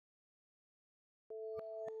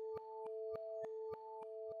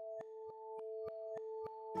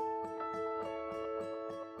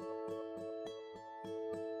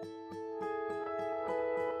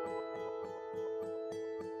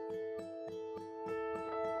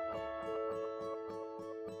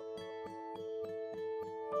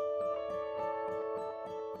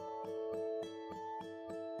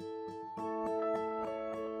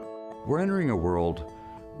We're entering a world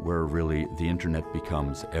where really the internet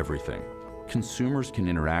becomes everything. Consumers can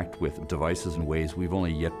interact with devices in ways we've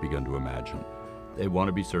only yet begun to imagine. They want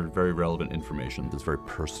to be served very relevant information that's very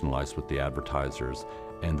personalized with the advertisers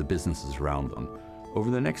and the businesses around them.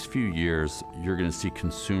 Over the next few years, you're going to see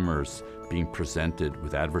consumers being presented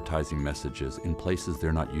with advertising messages in places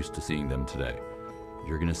they're not used to seeing them today.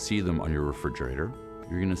 You're going to see them on your refrigerator.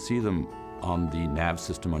 You're going to see them on the nav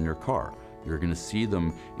system on your car. You're going to see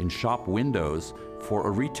them in shop windows for a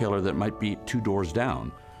retailer that might be 2 doors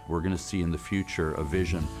down. We're going to see in the future a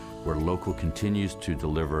vision where local continues to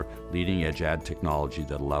deliver leading-edge ad technology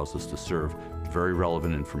that allows us to serve very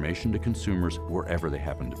relevant information to consumers wherever they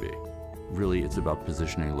happen to be. Really, it's about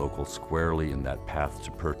positioning local squarely in that path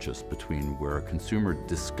to purchase between where a consumer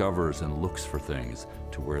discovers and looks for things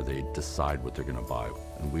to where they decide what they're going to buy.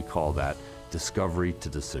 And we call that discovery to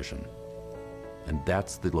decision. And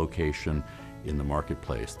that's the location in the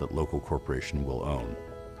marketplace that local corporation will own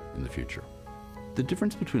in the future. The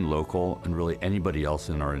difference between local and really anybody else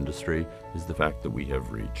in our industry is the fact that we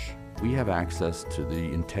have reach. We have access to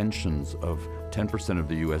the intentions of 10% of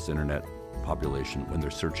the US internet population when they're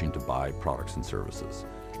searching to buy products and services.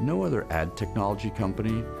 No other ad technology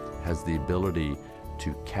company has the ability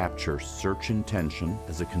to capture search intention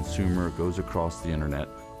as a consumer goes across the internet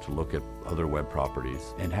to look at other web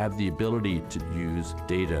properties and have the ability to use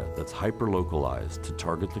data that's hyper-localized to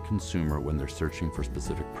target the consumer when they're searching for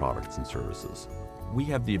specific products and services. We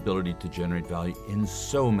have the ability to generate value in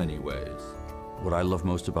so many ways. What I love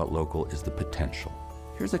most about local is the potential.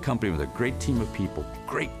 Here's a company with a great team of people,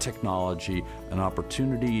 great technology, an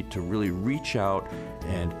opportunity to really reach out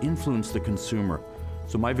and influence the consumer.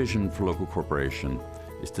 So my vision for local corporation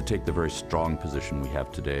is to take the very strong position we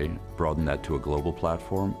have today, broaden that to a global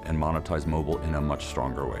platform, and monetize mobile in a much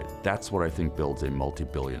stronger way. That's what I think builds a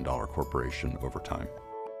multi-billion-dollar corporation over time.